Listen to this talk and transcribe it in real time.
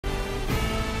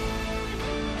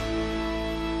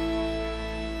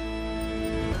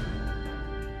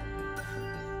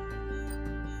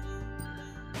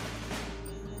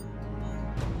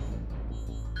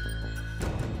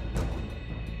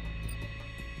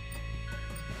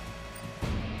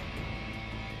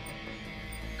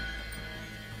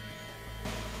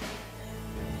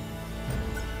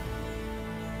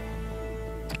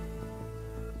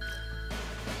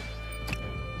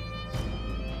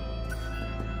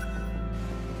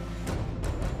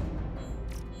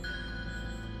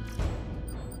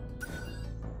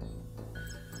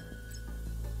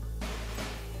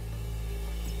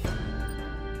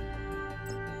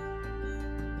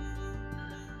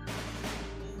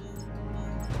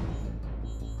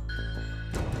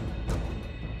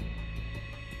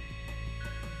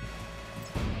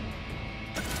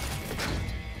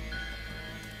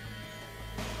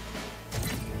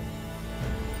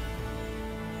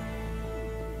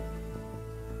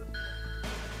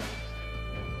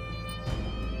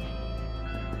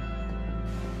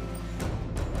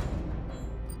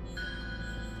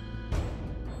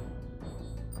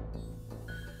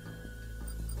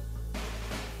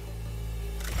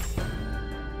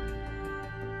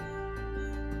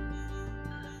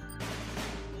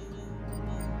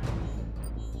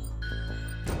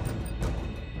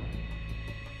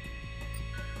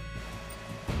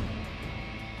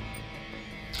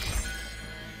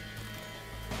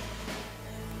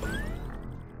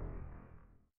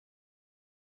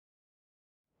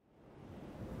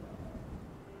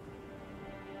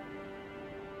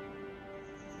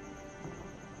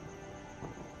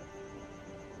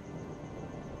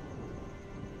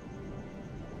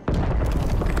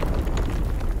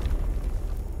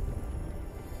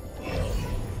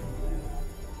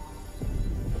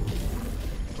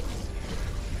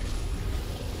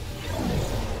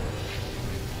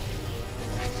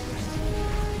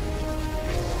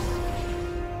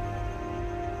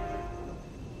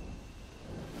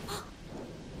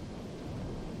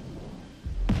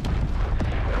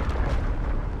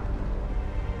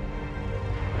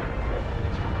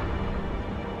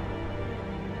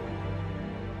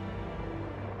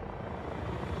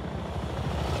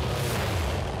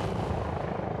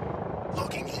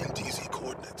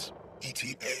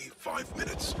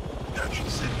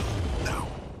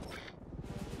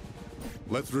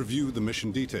Let's review the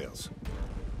mission details.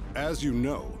 As you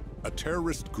know, a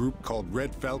terrorist group called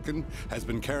Red Falcon has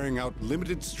been carrying out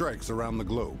limited strikes around the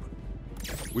globe.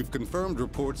 We've confirmed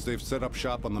reports they've set up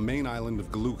shop on the main island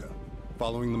of Galuga,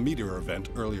 following the meteor event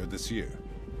earlier this year.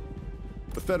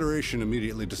 The Federation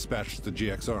immediately dispatched the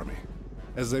GX Army,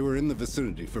 as they were in the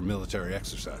vicinity for military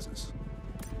exercises.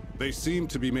 They seemed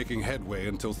to be making headway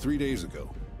until 3 days ago,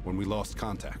 when we lost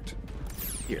contact.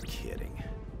 You're kidding.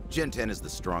 Gen 10 is the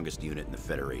strongest unit in the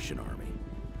Federation Army.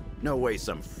 No way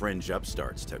some fringe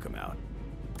upstarts took them out.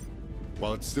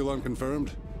 While it's still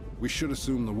unconfirmed, we should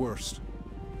assume the worst.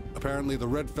 Apparently, the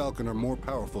Red Falcon are more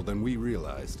powerful than we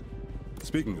realized.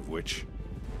 Speaking of which,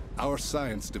 our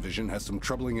science division has some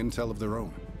troubling intel of their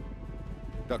own.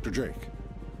 Dr. Drake.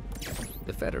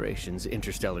 The Federation's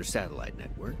interstellar satellite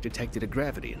network detected a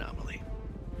gravity anomaly.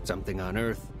 Something on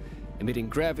Earth, emitting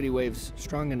gravity waves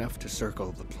strong enough to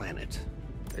circle the planet.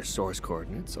 Their source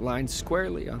coordinates align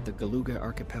squarely on the Galuga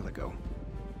archipelago.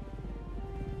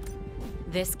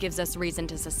 This gives us reason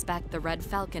to suspect the Red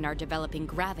Falcon are developing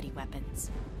gravity weapons.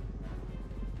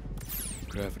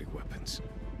 Gravity weapons?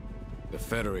 The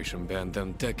Federation banned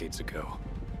them decades ago.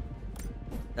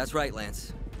 That's right,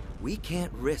 Lance. We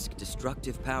can't risk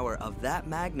destructive power of that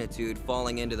magnitude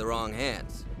falling into the wrong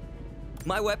hands.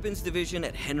 My weapons division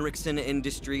at Henriksen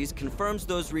Industries confirms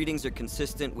those readings are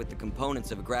consistent with the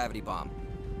components of a gravity bomb.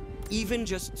 Even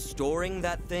just storing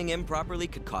that thing improperly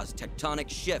could cause tectonic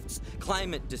shifts,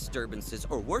 climate disturbances,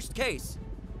 or worst case,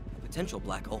 a potential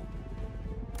black hole.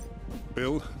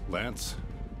 Bill, Lance,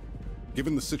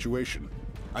 given the situation,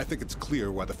 I think it's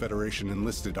clear why the Federation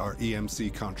enlisted our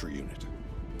EMC Contra unit.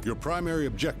 Your primary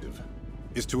objective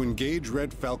is to engage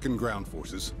Red Falcon ground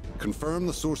forces, confirm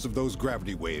the source of those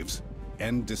gravity waves,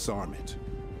 and disarm it.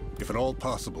 If at all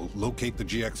possible, locate the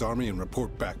GX Army and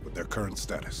report back with their current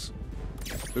status.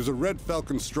 There's a Red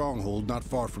Falcon stronghold not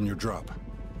far from your drop.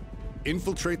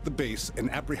 Infiltrate the base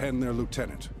and apprehend their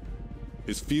lieutenant.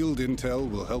 His field intel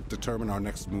will help determine our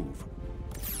next move.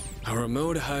 A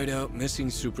remote hideout, missing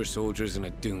super soldiers, and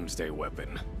a doomsday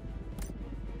weapon.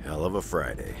 Hell of a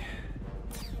Friday.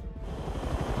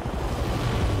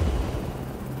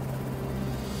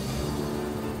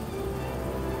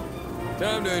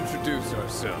 Time to introduce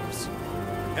ourselves.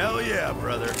 Hell yeah,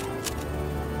 brother.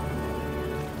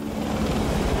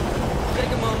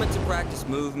 Take a moment to practice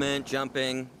movement,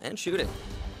 jumping, and shooting.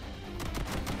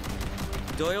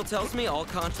 Doyle tells me all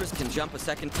Contras can jump a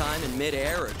second time in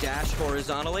mid-air or dash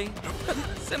horizontally.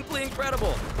 Simply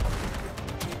incredible.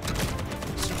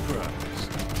 Surprise.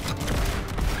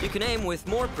 You can aim with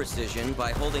more precision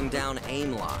by holding down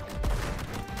aim lock.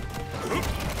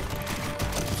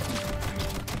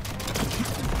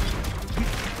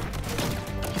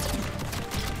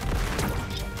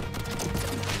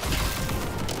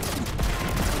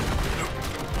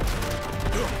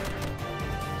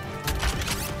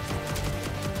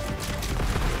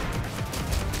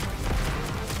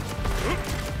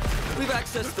 We've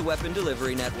accessed the weapon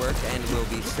delivery network and will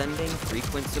be sending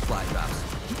frequent supply drops.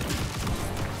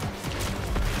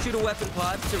 Shoot a weapon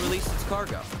pod to release its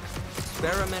cargo.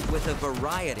 Experiment with a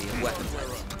variety of weapon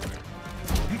types.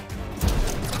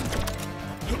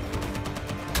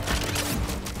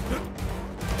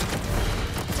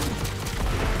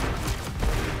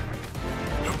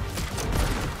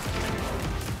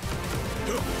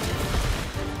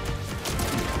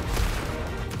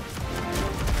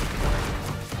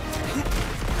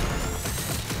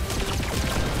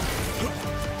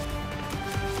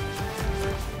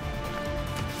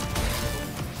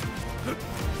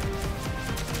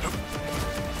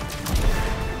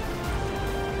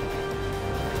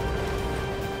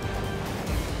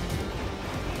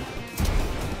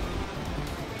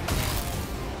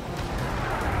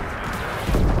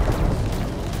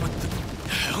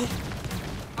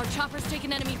 Chopper's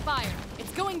taken enemy fire.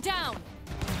 It's going down.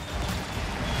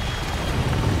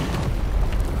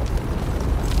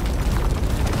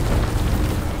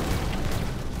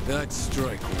 That's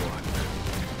strike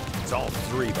one. It's all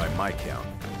three by my count.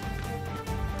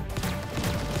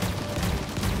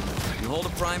 You hold a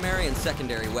primary and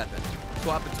secondary weapon.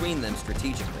 Swap between them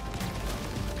strategically.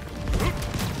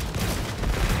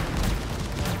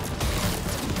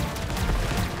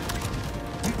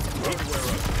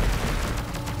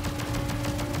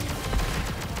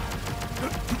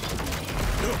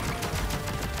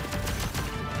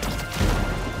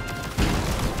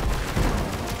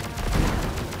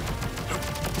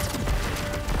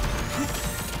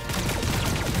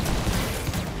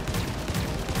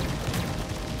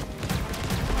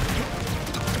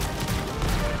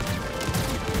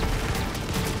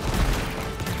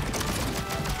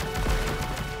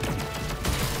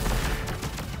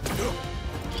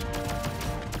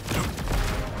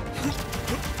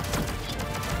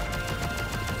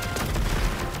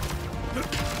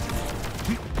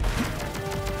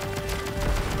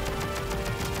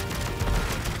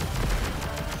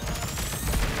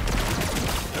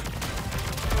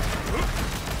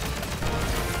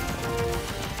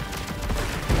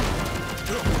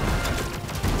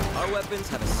 weapons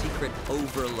have a secret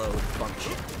overload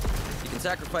function. You can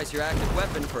sacrifice your active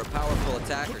weapon for a powerful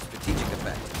attack or strategic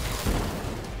effect.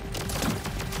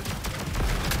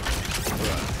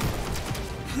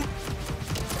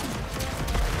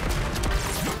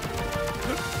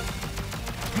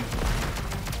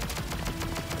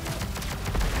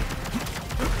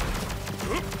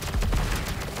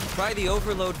 Try the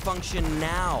overload function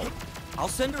now. I'll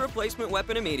send a replacement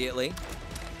weapon immediately.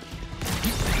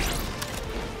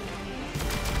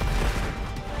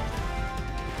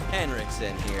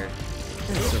 Henriksen here.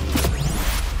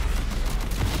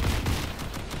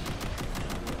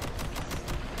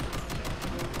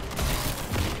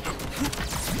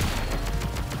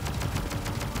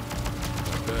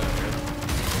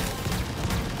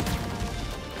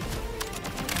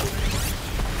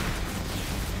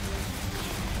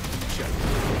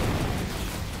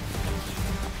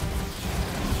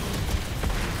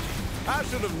 I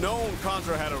should have known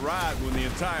Contra had arrived when the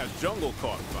entire jungle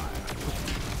caught fire.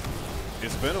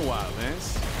 It's been a while,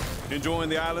 Lance. Enjoying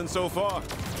the island so far?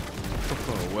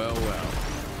 Oh, well, well.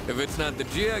 If it's not the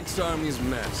GX Army's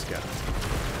mascot.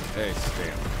 Hey,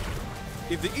 Stanley.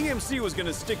 If the EMC was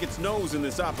gonna stick its nose in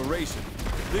this operation,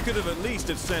 they could have at least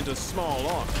have sent a small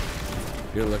army.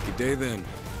 Your lucky day, then.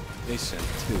 They sent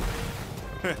two.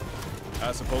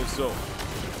 I suppose so.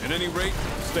 At any rate,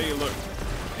 stay alert.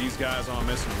 These guys aren't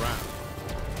messing around.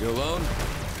 You alone?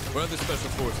 Where are the special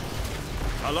forces?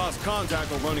 I lost contact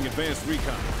while running advanced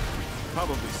recon.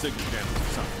 Probably signal damage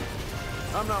or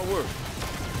something. I'm not worried.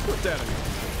 Put that in your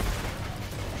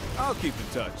head. I'll keep in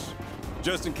touch,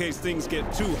 just in case things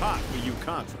get too hot for you,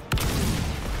 Contra.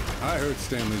 I heard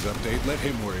Stanley's update. Let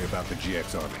him worry about the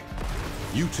GX Army.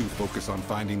 You two focus on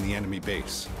finding the enemy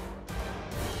base.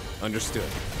 Understood.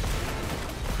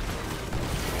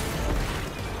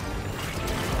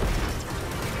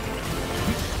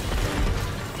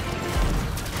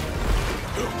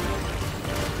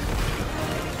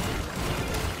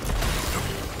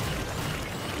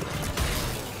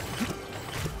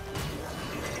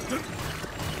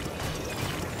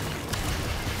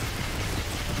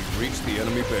 Reach the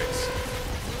enemy base.